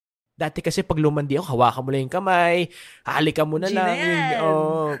Dati kasi pag lumandi ako, hawakan mo lang yung kamay, halikan mo na lang.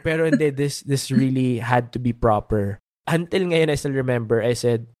 Pero hindi, this really had to be proper. Until ngayon, I still remember, I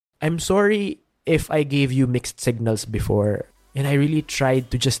said, I'm sorry if I gave you mixed signals before. And I really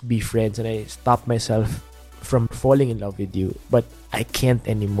tried to just be friends and I stopped myself from falling in love with you. But I can't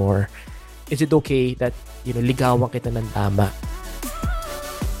anymore. Is it okay that, ligawan kita ng tama?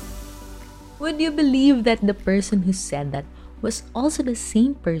 Would you believe that the person who said that was also the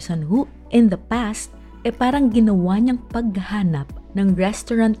same person who, in the past, parang ginawa niyang paghahanap ng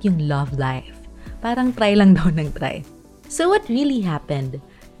restaurant yung love life. Parang try lang daw ng try. So what really happened?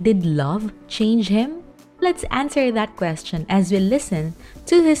 Did love change him? Let's answer that question as we listen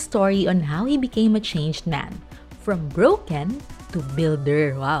to his story on how he became a changed man. From broken to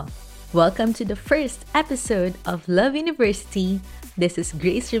builder. Wow. Welcome to the first episode of Love University. This is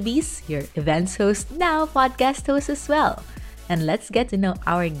Grace Rubiz, your events host, now podcast host as well. And let's get to know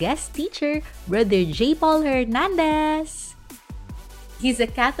our guest teacher, Brother JPaul Hernandez. He's a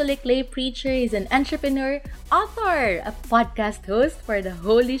Catholic lay preacher, he's an entrepreneur, author, a podcast host for the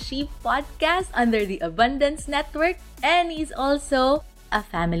Holy Sheep podcast under the Abundance Network, and he's also a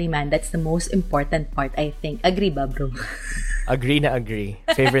family man. That's the most important part, I think. Agree ba, bro? Agree na agree.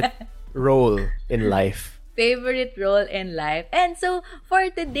 Favorite role in life. Favorite role in life. And so,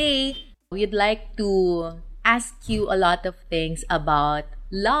 for today, we'd like to ask you a lot of things about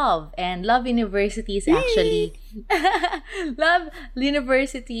love. And Love University is actually Love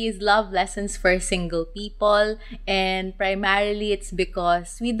University is love lessons for single people, and primarily it's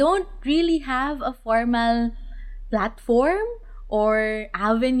because we don't really have a formal platform or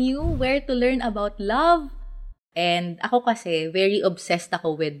avenue where to learn about love. And ako kasi very obsessed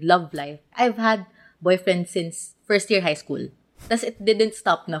ako with love life. I've had boyfriend since first year high school. Thus, it didn't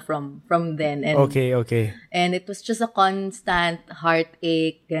stop na from then. And, okay. And it was just a constant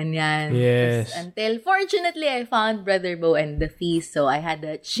heartache, ganyan. Yes. Until, fortunately, I found Brother Bo and the feast. So, I had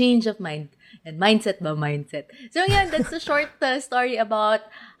a change of mind and mindset. So, yeah, that's a short story about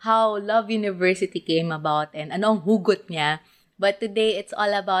how Love University came about and anong hugot niya. But today, it's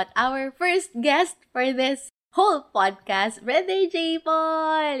all about our first guest for this whole podcast, Brother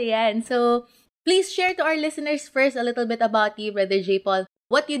JPaul. Yan. So, please share to our listeners first a little bit about you, Brother JPaul,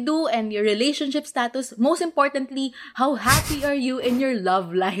 what you do and your relationship status. Most importantly, how happy are you in your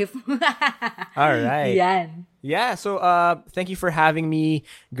love life? All right. Yan. Yeah, so thank you for having me,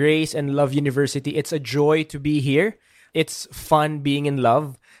 Grace and Love University. It's a joy to be here. It's fun being in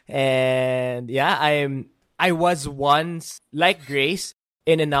love. And yeah, I was once, like Grace,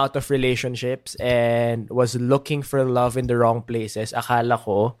 in and out of relationships and was looking for love in the wrong places. Akala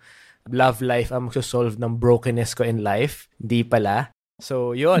ko love life ang magsosolve ng brokenness ko in life. Di pala.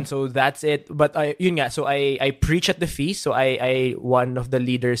 So, yun. So, that's it. But, yun nga. So, I preach at the feast. So, I one of the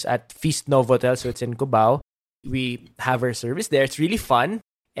leaders at Feast Novotel. So, it's in Cubao. We have our service there. It's really fun.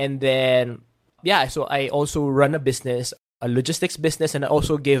 And then, yeah. So, I also run a business, a logistics business. And I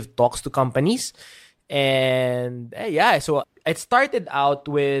also give talks to companies. And, yeah. So, it started out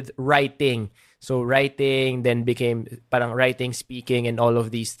with writing. So writing then became parang writing, speaking, and all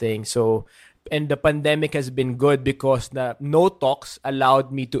of these things. So, and the pandemic has been good because the no talks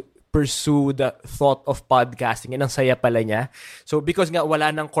allowed me to pursue the thought of podcasting. And ang saya pala niya. So because nga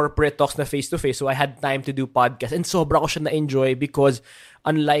wala ng corporate talks na face-to-face, so I had time to do podcast. And sobra ko siya na-enjoy because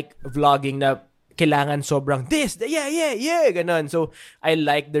unlike vlogging na kailangan sobrang yeah, ganon. So I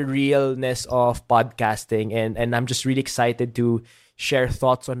like the realness of podcasting and I'm just really excited to share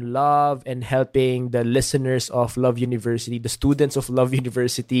thoughts on love and helping the listeners of Love University, the students of Love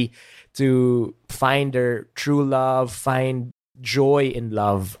University, to find their true love, find joy in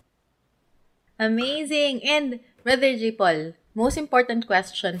love. Amazing. And Brother JPaul, most important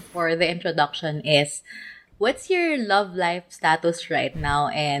question for the introduction is, what's your love life status right now?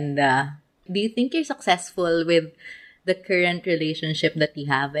 And do you think you're successful with the current relationship that you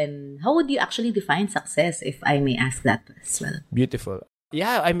have, and how would you actually define success, if I may ask that as well? Beautiful.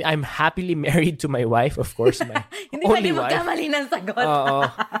 Yeah, I'm happily married to my wife, of course, my Hindi only pwede wife. magkamali ng sagot.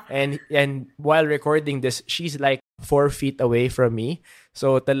 And while recording this, she's like 4 feet away from me.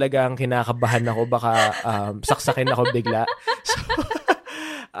 So talagang kinakabahan ako, baka saksakin ako bigla. So,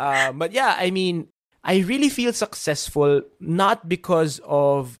 but yeah, I mean, I really feel successful not because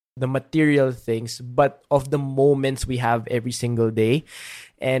of the material things, but of the moments we have every single day.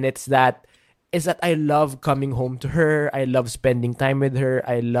 And it's that I love coming home to her. I love spending time with her.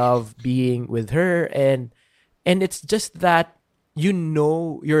 I love being with her. And it's just that you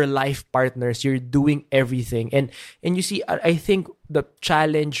know your life partners, you're doing everything. And you see, I think the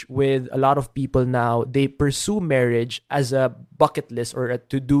challenge with a lot of people now, they pursue marriage as a bucket list or a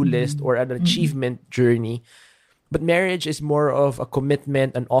to-do list or an achievement journey. But marriage is more of a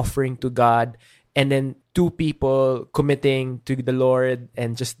commitment, an offering to God, and then two people committing to the Lord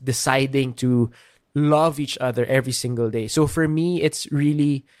and just deciding to love each other every single day. So for me, it's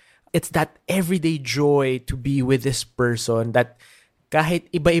that everyday joy to be with this person that kahit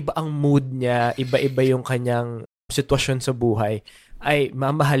iba-iba ang mood niya, iba-iba yung kanyang sitwasyon sa buhay, ay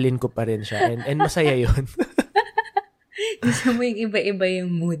mamahalin ko pa rin siya. And masaya yun. Gusto mo yung iba-iba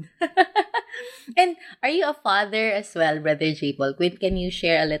yung mood. And are you a father as well, Brother JPaul? Can you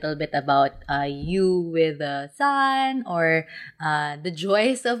share a little bit about you with a son or the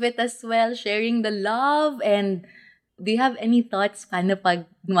joys of it as well, sharing the love? And do you have any thoughts paano pag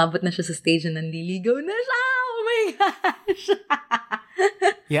umabot na siya sa stage na nandiligaw na siya? Oh my gosh!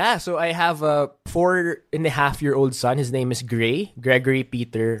 Yeah, so I have a 4.5-year-old son. His name is Gregory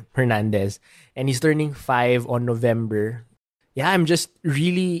Peter Hernandez. And he's turning 5 on November. Yeah, I'm just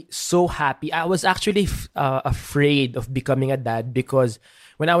really so happy. I was actually afraid of becoming a dad because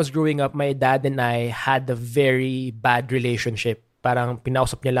when I was growing up, my dad and I had a very bad relationship. Parang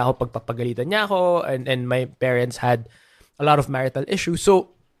pinausap niya lang ako, pagpapagalitan niya ako, and my parents had a lot of marital issues.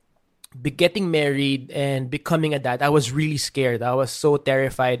 So, getting married and becoming a dad, I was really scared. I was so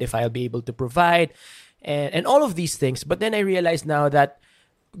terrified if I'll be able to provide and all of these things. But then I realized now that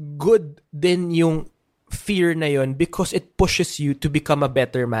good din yung fear na yun because it pushes you to become a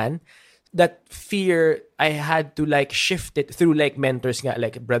better man. That fear, I had to like shift it through like mentors nga,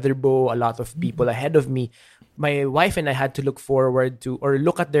 like Brother Bo, a lot of people ahead of me. My wife and I had to look forward to or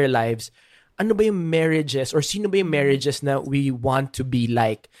look at their lives. Ano ba yung marriages or sino ba yung marriages na we want to be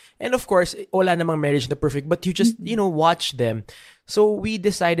like? And of course, wala namang marriage na perfect, but you just, watch them. So we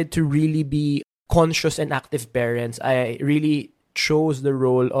decided to really be conscious and active parents. I really chose the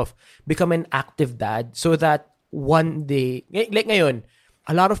role of become an active dad so that one day, like ngayon,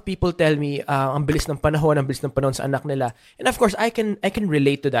 a lot of people tell me, ang bilis ng panahon sa anak nila. And of course, I can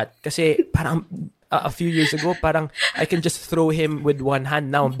relate to that. Kasi parang a few years ago, parang I can just throw him with one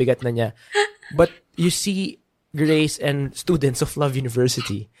hand. Now, ang bigat na niya. But you see, Grace and students of Love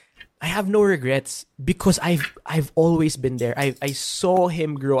University, I have no regrets because I've always been there. I saw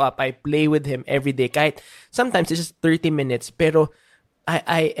him grow up. I play with him every day. Kahit sometimes it's just 30 minutes, pero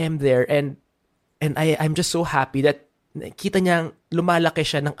I am there and I'm just so happy that kita niyang lumalaki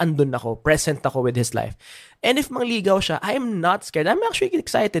siya nang andun ako, present ako with his life. And if mangligaw siya, I am not scared. I'm actually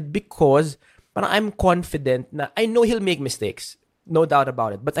excited because parang I'm confident na I know he'll make mistakes. No doubt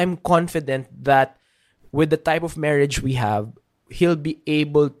about it. But I'm confident that with the type of marriage we have, he'll be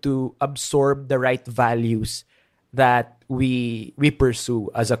able to absorb the right values that we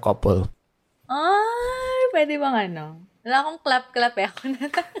pursue as a couple. Ay, pwede bang ano? Wala akong clap eh. Ako na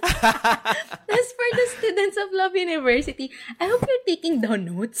lang. As for the students of Love University, I hope you're taking down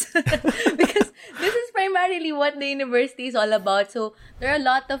notes. Because this is primarily what the university is all about. So, there are a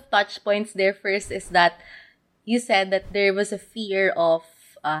lot of touch points there. First is that you said that there was a fear of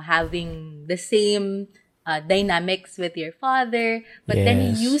having the same dynamics with your father. But then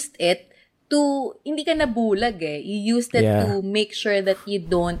you used it to, hindi ka nabulag eh. You used it to make sure that you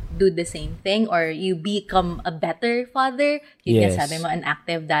don't do the same thing or you become a better father. Yun nga sabi mo, an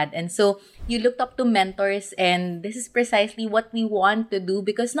active dad. And so, you looked up to mentors and this is precisely what we want to do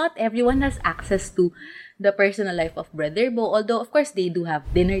because not everyone has access to the personal life of Brother Bo. Although, of course, they do have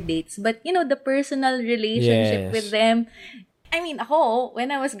dinner dates. But, the personal relationship with them. I mean, ako,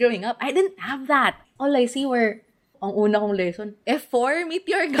 when I was growing up, I didn't have that. All I see were ang una kong lesson, F4, Meet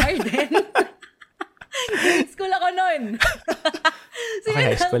Your Garden. Grade school ako nun. So,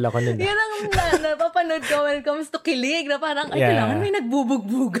 high school ako nun. Yun ang napapanood ko when it comes to kilig na parang, ay, kailangan may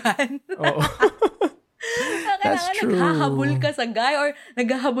nagbubugbugan. Oo. That's true. Naghahabol ka sa guy or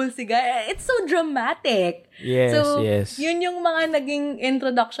naghahabol si guy. It's so dramatic. Yes, so, yes. Yun yung mga naging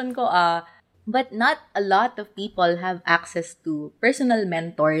introduction ko. But not a lot of people have access to personal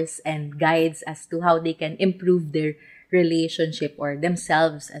mentors and guides as to how they can improve their relationship or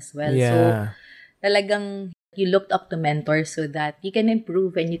themselves as well. Yeah. So, talagang you looked up to mentors so that you can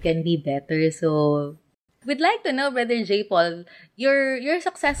improve and you can be better. So, we'd like to know, Brother JPaul, you're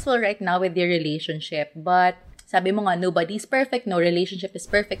successful right now with your relationship, but sabi mo nga, nobody's perfect, no relationship is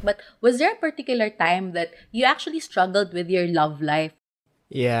perfect. But was there a particular time that you actually struggled with your love life?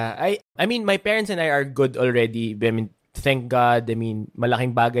 Yeah, I mean, my parents and I are good already. I mean, thank God. I mean,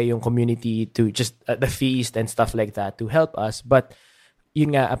 malaking bagay yung community to just the feast and stuff like that to help us. But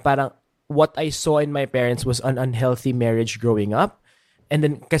yun nga, parang what I saw in my parents was an unhealthy marriage growing up. And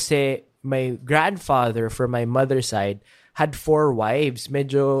then kasi my grandfather from my mother's side had 4 wives.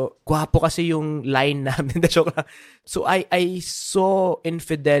 Medyo gwapo kasi yung line namin. Joke lang. So I saw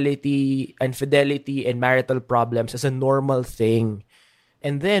infidelity and marital problems as a normal thing.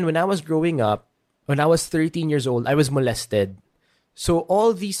 And then when I was growing up, when I was 13 years old, I was molested. So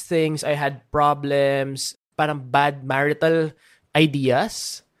all these things, I had problems, parang bad marital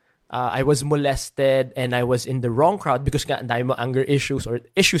ideas. I was molested and I was in the wrong crowd because nga dahil mo anger issues or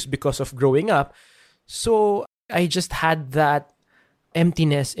issues because of growing up. So I just had that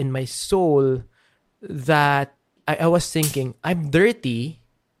emptiness in my soul that I was thinking, I'm dirty,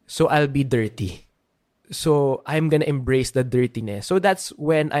 so I'll be dirty. So I'm gonna embrace the dirtiness. So that's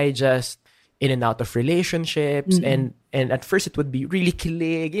when I just in and out of relationships, and at first it would be really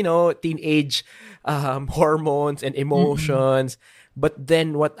kilig, teenage hormones and emotions. But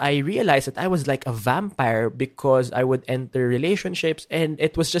then what I realized that I was like a vampire because I would enter relationships and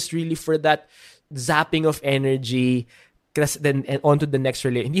it was just really for that zapping of energy. Then and on to the next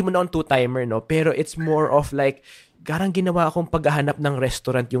relationship. Hindi mo na on two-timer, no? Pero it's more of like, garang ginawa akong paghahanap ng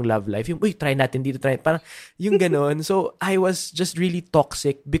restaurant yung love life. Yung, try natin dito, try. Parang yung ganon. So I was just really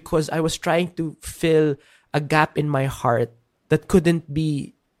toxic because I was trying to fill a gap in my heart that couldn't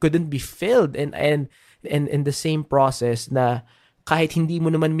be filled. And in the same process na kahit hindi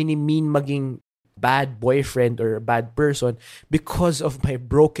mo naman minimean maging bad boyfriend or a bad person, because of my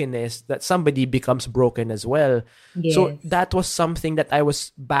brokenness, that somebody becomes broken as well. Yes. So that was something that I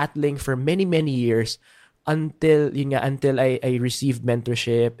was battling for many, many years until I received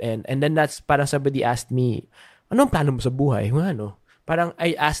mentorship. And then that's parang somebody asked me, anong plano mo sa buhay? Ano? Parang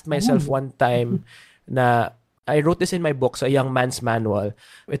I asked myself one time na, I wrote this in my book, sa Young Man's Manual.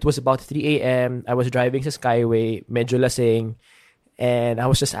 It was about 3 a.m. I was driving sa Skyway, medyo lasing. And I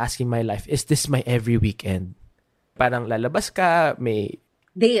was just asking my life, is this my every weekend? Parang lalabas ka, may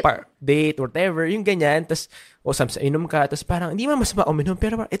date, whatever, yung ganyan. Tapos, inom ka. Tapos parang, hindi man mas mauminom,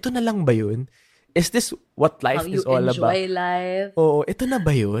 pero parang, ito na lang ba yun? Is this what life is all about? How you enjoy life. Oo, ito na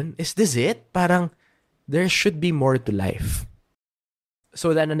ba yun? Is this it? Parang, there should be more to life.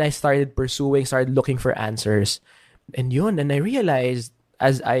 So then I started looking for answers. And I realized,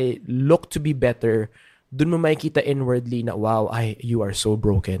 as I look to be better, dun mo makikita inwardly na, wow, you are so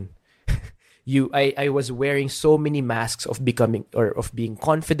broken. I was wearing so many masks of becoming, or of being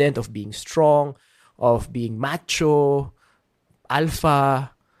confident, of being strong, of being macho,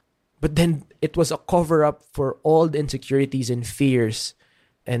 alpha. But then it was a cover-up for all the insecurities and fears.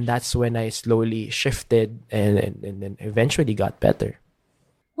 And that's when I slowly shifted and then eventually got better.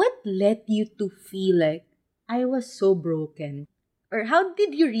 What led you to feel like I was so broken? Or how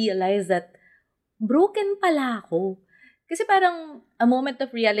did you realize that broken pala ako? Kasi parang a moment of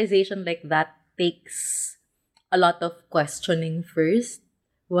realization like that takes a lot of questioning first.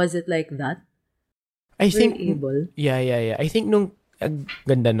 Was it like that? I think, able? Yeah. I think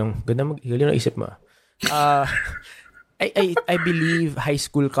ganda galing isip mo. I believe high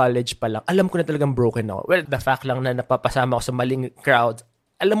school, college pa lang, alam ko na talagang broken ako. Well, the fact lang na napapasama ako sa maling crowds,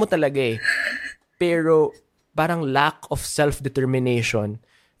 alam mo talaga eh. Pero parang lack of self-determination,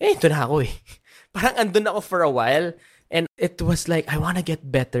 ito na ako eh. Parang andun ako for a while and it was like, I wanna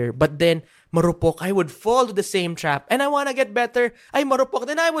get better. But then, marupok, I would fall to the same trap. And I wanna get better. Ay, marupok.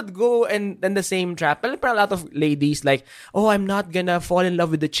 Then I would go and then the same trap. Parang a lot of ladies like, oh, I'm not gonna fall in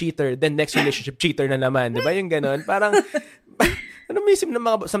love with the cheater. Then next relationship, cheater na naman. Diba yung ganon? Parang, isip na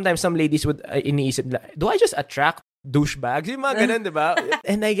sometimes some ladies would iniisip na, do I just attract douchebags? Yung mga ganun, diba?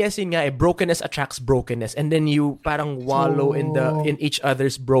 And I guess yun nga, brokenness attracts brokenness. And then you parang wallow in each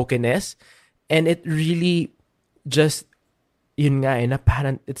other's brokenness. And it really just, yun nga na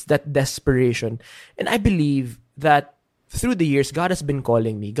parang, it's that desperation. And I believe that through the years, God has been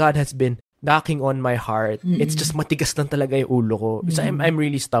calling me. God has been knocking on my heart. Mm-hmm. It's just matigas lang talaga yung ulo ko. So I'm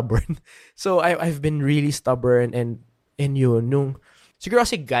really stubborn. So I've been really stubborn and yun, siguro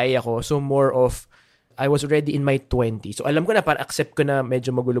kasi guy ako, so more of, I was already in my 20s. So alam ko na, parang accept ko na medyo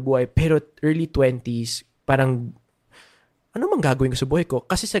magulo buhay. Pero early 20s, parang, ano mang gagawin ko sa buhay ko?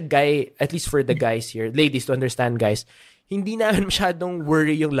 Kasi sa guy, at least for the guys here, ladies to understand guys, hindi namin masyadong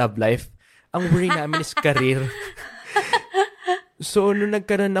worry yung love life. Ang worry namin is career. So, nung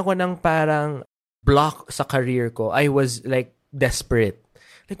nagkaroon ako ng parang block sa career ko, I was like desperate.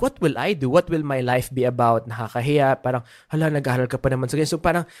 Like, what will I do? What will my life be about? Nakakahiya. Parang, hala, nag-aaral ka pa naman sa ganyan. So,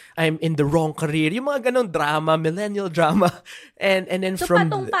 parang, I'm in the wrong career. Yung mga ganong drama, millennial drama. And then so, from...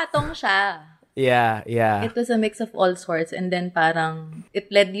 patong-patong siya. Yeah. It was a mix of all sorts. And then parang,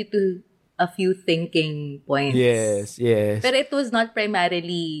 it led you to a few thinking points. Yes. But it was not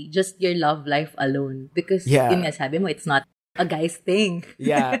primarily just your love life alone. Because, yun nga, sabi mo, it's not a guy's thing.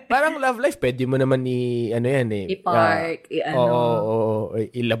 Yeah. Parang love life, pwede mo naman I-park,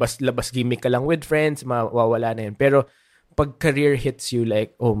 ilabas gimmick ka lang with friends, mawawala na yun. Pero, pag career hits you,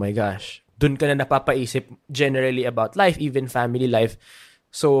 like, oh my gosh, dun ka na napapaisip generally about life, even family life.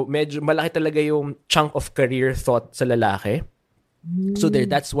 So, medyo malaki talaga yung chunk of career thought sa lalaki. So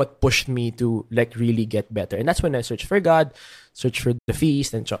that's what pushed me to like really get better. And that's when I searched for God, searched for the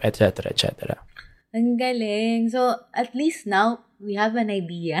feast, and etc. Ang galing. So, at least now, we have an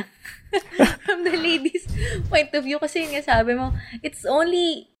idea from the ladies' point of view. Kasi nga sabi mo, it's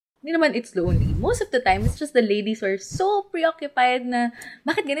only, hindi naman it's lonely. Most of the time, it's just the ladies who are so preoccupied na,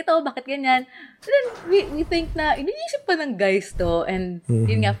 bakit ganito, bakit ganyan. And then, we think na, iniisip pa ng guys to. And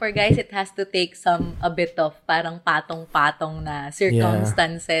yun nga, for guys, it has to take a bit of parang patong-patong na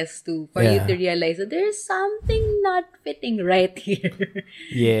circumstances for you to realize that there's something not fitting right here.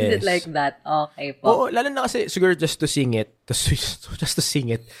 Yes. Is it like that? Okay po. Oo, lalo na kasi, siguro just to sing it. Just to sing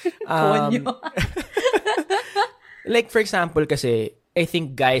it. Like, for example, kasi, I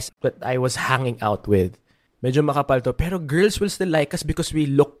think guys that I was hanging out with, medyo makapal to, pero girls will still like us because we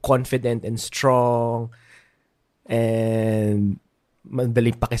look confident and strong and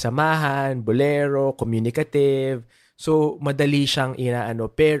madaling pakisamahan, bolero, communicative. So, madali siyang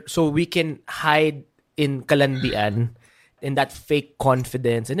pero, so we can hide in kalandian in that fake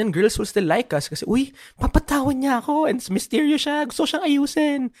confidence. And then girls will still like us kasi, uy, papatawan niya ako and mysterious siya, gusto siyang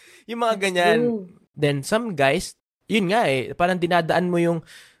ayusin. Yung mga ganyan. True. Then some guys, yun nga parang dinadaan mo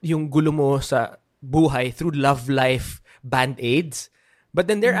yung gulo mo sa buhay through love life band-aids.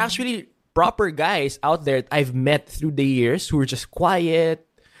 But then there are actually proper guys out there I've met through the years who are just quiet,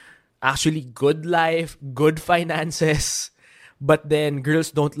 actually good life, good finances. But then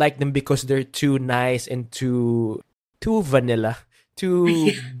girls don't like them because they're too nice and too vanilla.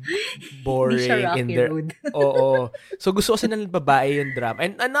 Too boring in their Oo. So gusto kasi ng babae yung drama.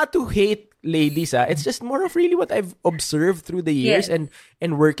 And not to hate ladies, it's just more of really what I've observed through the years and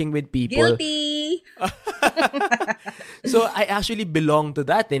working with people. Guilty. So I actually belong to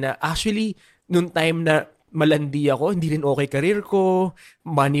that. Actually, nung time na malandi ako, hindi rin okay career ko,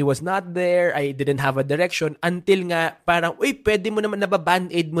 money was not there, I didn't have a direction, until nga parang, uy, pwede mo naman,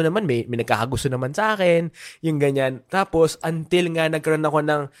 nababand-aid mo naman, may nagkakagusto naman sa akin, yung ganyan. Tapos, until nga nagkaroon ako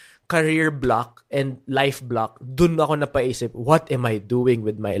ng career block and life block, dun ako napaisip, what am I doing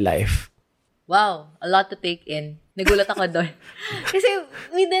with my life? Wow, a lot to take in. Nagulat ako doon. Kasi,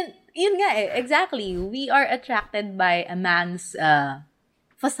 yun nga exactly, we are attracted by a man's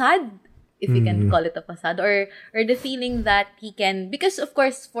facade, if you can call it a facade, or the feeling that he can, because of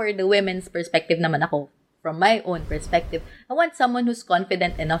course, for the women's perspective naman ako, from my own perspective, I want someone who's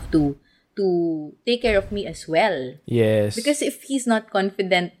confident enough to take care of me as well. Yes. Because if he's not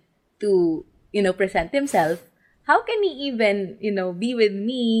confident to, present himself, how can he even, be with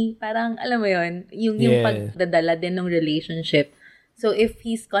me? Parang, alam mo yun, yung pagdadala din ng relationship. So if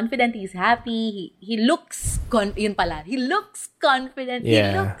he's confident, he's happy, he looks he looks confident, he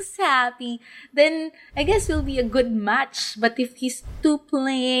looks happy, then I guess he'll be a good match. But if he's too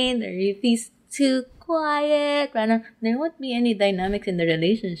plain or if he's too quiet, parang there won't be any dynamics in the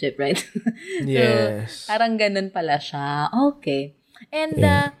relationship, right? Yes. So, parang ganun pala siya. Okay.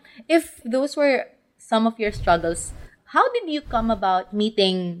 And if those were some of your struggles, how did you come about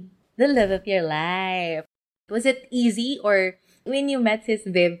meeting the love of your life? Was it easy, or when you met sis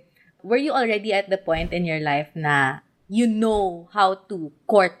Viv, were you already at the point in your life na you know how to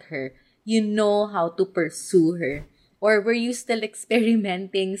court her, you know how to pursue her? Or were you still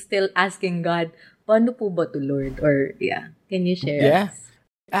experimenting, still asking God, paano po ba to, Lord? Or, can you share us?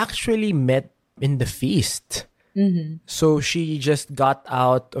 Actually met in the feast. So she just got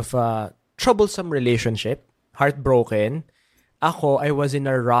out of a troublesome relationship, heartbroken. I was in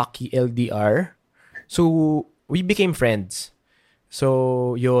a rocky LDR. So we became friends.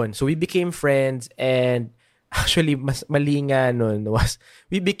 So, yun. So, we became friends, and actually, mas mali nga nun was,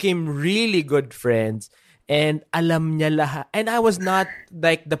 we became really good friends, and alam niya lahat. And I was not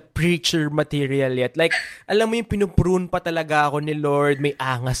like the preacher material yet. Like, alam mo yung pinuprune pa talaga ako ni Lord, may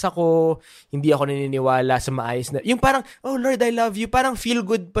angas ako, hindi ako naniniwala sa maayos na, yung parang, oh Lord, I love you, parang feel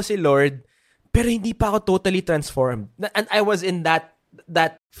good pa si Lord, pero hindi pa ako totally transformed. And I was in that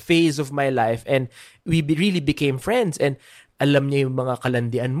phase of my life, and we really became friends, and alam niya yung mga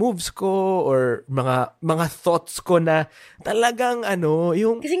kalandian moves ko or mga thoughts ko na talagang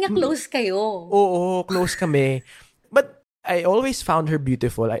yung... Kasi nga close kayo. Oo, close kami. But I always found her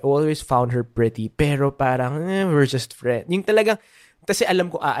beautiful. I always found her pretty. Pero parang, we're just friends. Yung talagang Kasi alam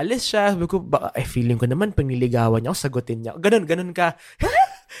ko aalis siya. Sabi ko, baka, feeling ko naman, pag niligawan niya ako, sagutin niya. Ganun ka.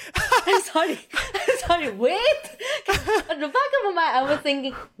 I'm sorry. Wait. At the back of my mind, I was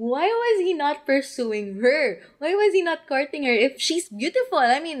thinking, why was he not pursuing her? Why was he not courting her? If she's beautiful,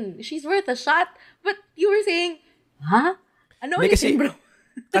 I mean, she's worth a shot. But you were saying, huh? Ano ulit yun, bro?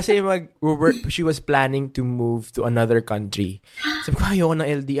 Kasi she was planning to move to another country. Sabi ko, ayoko ng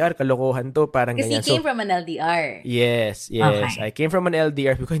LDR, kalokohan to, parang ganyan. Because he came from an LDR. Yes. Okay. I came from an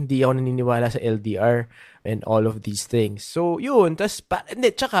LDR because hindi ako naniniwala sa LDR and all of these things. So, yun.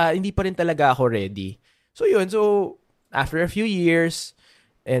 Tsaka, hindi pa rin talaga ako ready. So, yun. So, after a few years,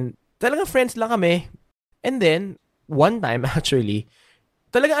 and talagang friends lang kami. And then, one time, actually,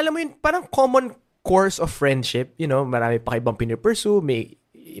 talagang alam mo yun, parang common course of friendship. You know, marami pa kayo bang pinipursue, may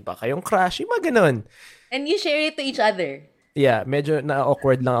iba kayong crush, yung mga ganun. And you share it to each other. Yeah, medyo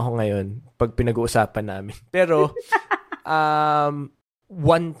na-awkward lang ako ngayon pag pinag-uusapan namin. Pero,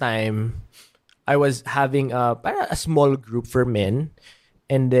 one time, I was having a small group for men.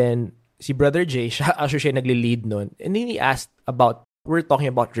 And then, si Brother Jay, siya nagli-lead nun. And then he asked we're talking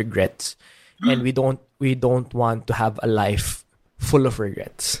about regrets. And we don't want to have a life full of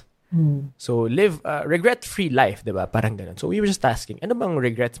regrets. So, live a regret-free life, diba? Parang ganun. So, we were just asking, ano bang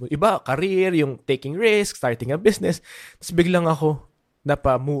regrets mo? Iba, career, yung taking risks, starting a business. Tapos biglang ako,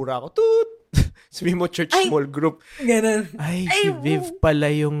 napamura ako. Toot! Sabi mo, church small group. Ganun. Ay, si Viv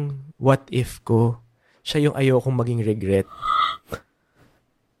pala yung what if ko. Siya yung ayokong maging regret.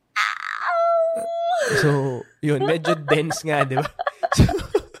 So, yun, medyo dense nga, diba?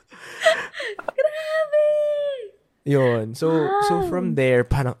 Yun. So from there,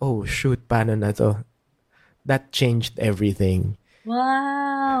 parang, oh, shoot, paano na to? That changed everything.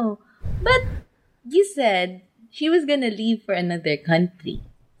 Wow. But you said she was gonna leave for another country.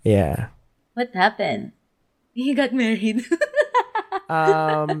 Yeah. What happened? He got married.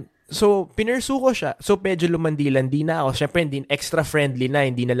 So, pinursu ko siya. So, medyo lumandi-landi na ako. Siyempre, hindi extra friendly na.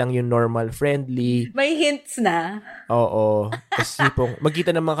 Hindi na lang yung normal friendly. May hints na. Oo. Kasi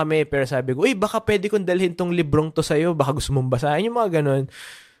magkita naman kami, pero sabi ko, uy, baka pwede kong dalhin tong librong to sa'yo. Baka gusto mong basahin yung mga ganun.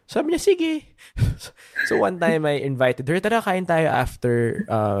 Sabi niya, sige. So, one time I invited her, tara, kain tayo after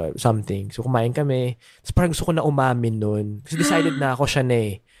something. So, kumain kami. Tapos parang gusto ko na umamin nun. Kasi decided na ako siya na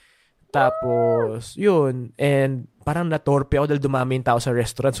eh. Tapos, yun. And parang natorpe ako dahil dumami yung tao sa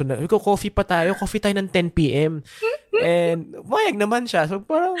restaurant. So, coffee tayo ng 10 p.m. And mayag naman siya. So,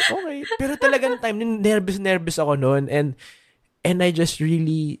 parang, okay. Pero talagang time, nervous ako noon. And I just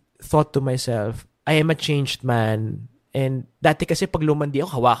really thought to myself, I am a changed man. And dati kasi pag lumandi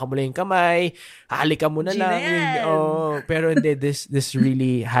ako, hawakan mo lang yung kamay, halikan mo na lang. Pero hindi, this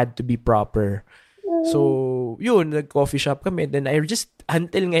really had to be proper. So, yun, nag-coffee shop kami. Then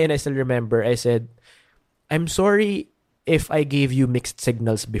until ngayon, I still remember, I said, I'm sorry if I gave you mixed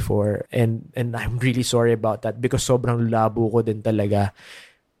signals before. And I'm really sorry about that because sobrang labo ko din talaga.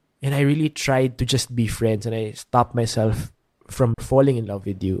 And I really tried to just be friends and I stopped myself from falling in love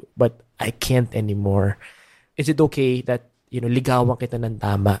with you. But I can't anymore. Is it okay that, ligawan kita ng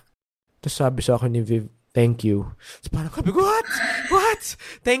tama? Tapos sabi sa akin ni Viv, thank you. So parang sabi ko, what?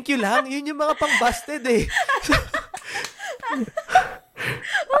 Thank you lang? Yun yung mga pang-busted eh.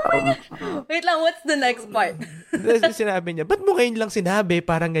 Oh my God. Wait lang, what's the next part? Tapos sinabi niya, ba't mo ngayon lang sinabi?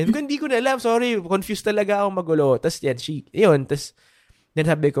 Parang ganyan. Hindi ko na alam, sorry. Confused talaga ako magulo. Tapos yun. Tapos then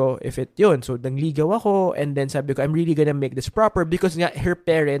sabi ko, so nangligaw ako. And then sabi ko, I'm really gonna make this proper because nga her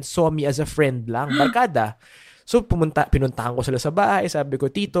parents saw me as a friend lang, barkada. So, pinuntahan ko sila sa bahay. Sabi ko,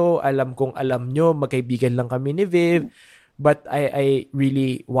 Tito, alam nyo, magkaibigan lang kami ni Viv. But I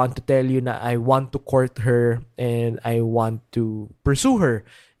really want to tell you na I want to court her and I want to pursue her.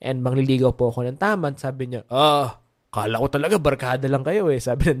 And mangliligaw po ako ng tama. Sabi niya, kala ko talaga barkada lang kayo eh.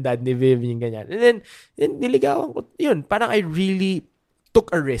 Sabi ng dad ni Viv, yung ganyan. And then niligawan ko. Yun, parang I really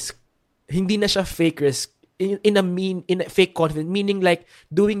took a risk. Hindi na siya fake risk. In a fake confidence, meaning like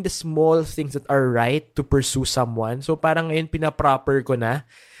doing the small things that are right to pursue someone. So parang ngayon pinaproper ko na.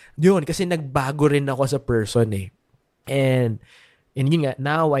 Yun, kasi nagbago rin ako sa person eh. And yun nga,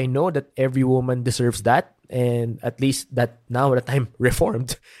 now I know that every woman deserves that. And at least that now that I'm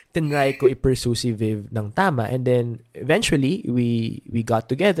reformed, tinry ko i-pursue si Viv ng tama. And then eventually, we got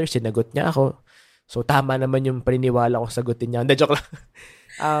together, sinagot niya ako. So tama naman yung paniniwala ko sagutin niya. Hindi, joke lang.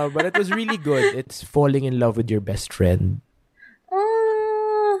 But it was really good. It's falling in love with your best friend.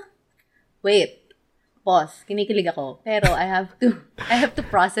 Wait. Pause. Kinikilig ako. Pero I have to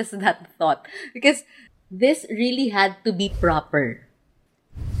process that thought. Because this really had to be proper.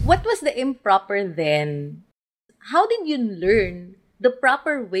 What was the improper then? How did you learn the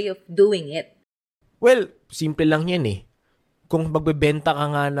proper way of doing it? Well, simple lang yan eh. kung magbebenta ka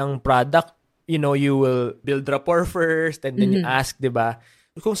nga ng product, you will build rapport first and then you ask, di ba?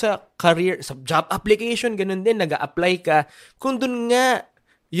 Kung sa career, sa job application, ganun din, nag-a-apply ka. Kung dun nga,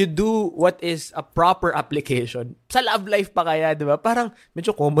 you do what is a proper application. Sa love life pa kaya, di ba? Parang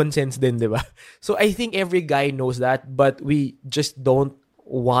medyo common sense din, di ba? So I think every guy knows that, but we just don't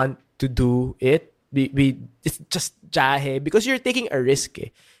want to do it. It's just jahe because you're taking a risk.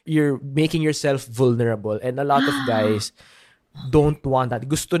 You're making yourself vulnerable, and a lot of guys don't want that.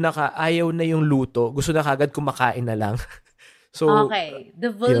 Ayaw na yung luto. Gusto na kagad kumakain na lang. So, okay, the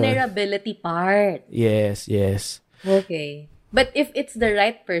vulnerability part. Yes. Okay. But if it's the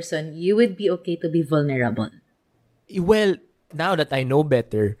right person, you would be okay to be vulnerable. Well, now that I know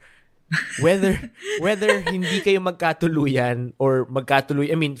better, whether hindi kayo magkatuluyan or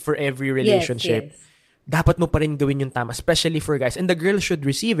I mean, for every relationship, yes. Dapat mo pa rin gawin yung tama, especially for guys. And the girl should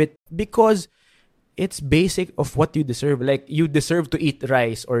receive it because it's basic of what you deserve. Like, you deserve to eat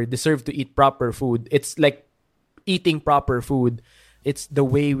rice or deserve to eat proper food. It's like eating proper food. It's the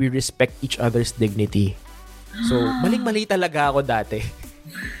way we respect each other's dignity. So, maling-mali talaga ako dati.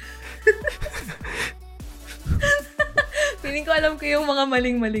 Feeling ko alam ko yung mga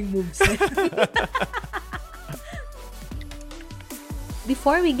maling-maling moves.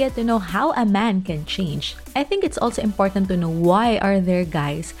 Before we get to know how a man can change, I think it's also important to know why are there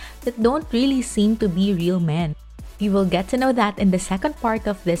guys that don't really seem to be real men. You will get to know that in the second part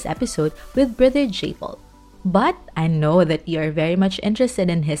of this episode with Brother JPaul. But I know that you are very much interested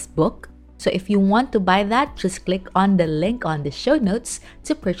in his book. So if you want to buy that, just click on the link on the show notes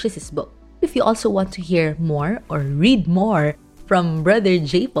to purchase his book. If you also want to hear more or read more from Brother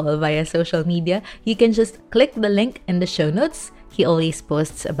JPaul via social media, you can just click the link in the show notes. He always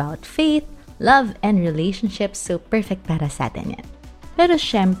posts about faith, love, and relationships, so perfect para sa atin yan. Pero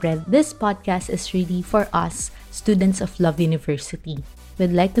syempre, this podcast is really for us, students of Love University.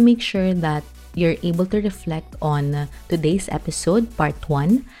 We'd like to make sure that you're able to reflect on today's episode, part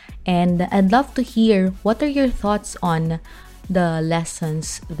 1. And I'd love to hear what are your thoughts on the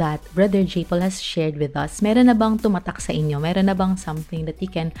lessons that Brother JPaul has shared with us. Meron na bang tumatak sa inyo? Meron na bang something that you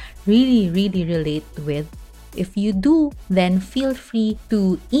can really, really relate with? If you do, then feel free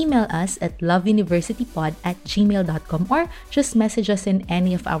to email us at loveuniversitypod@gmail.com or just message us in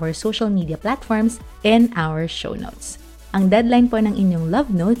any of our social media platforms in our show notes. Ang deadline po ng inyong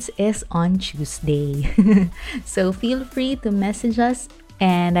love notes is on Tuesday. So feel free to message us,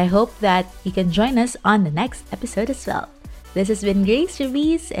 and I hope that you can join us on the next episode as well. This has been Grace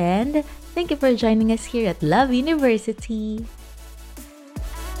Ruiz, and thank you for joining us here at Love University.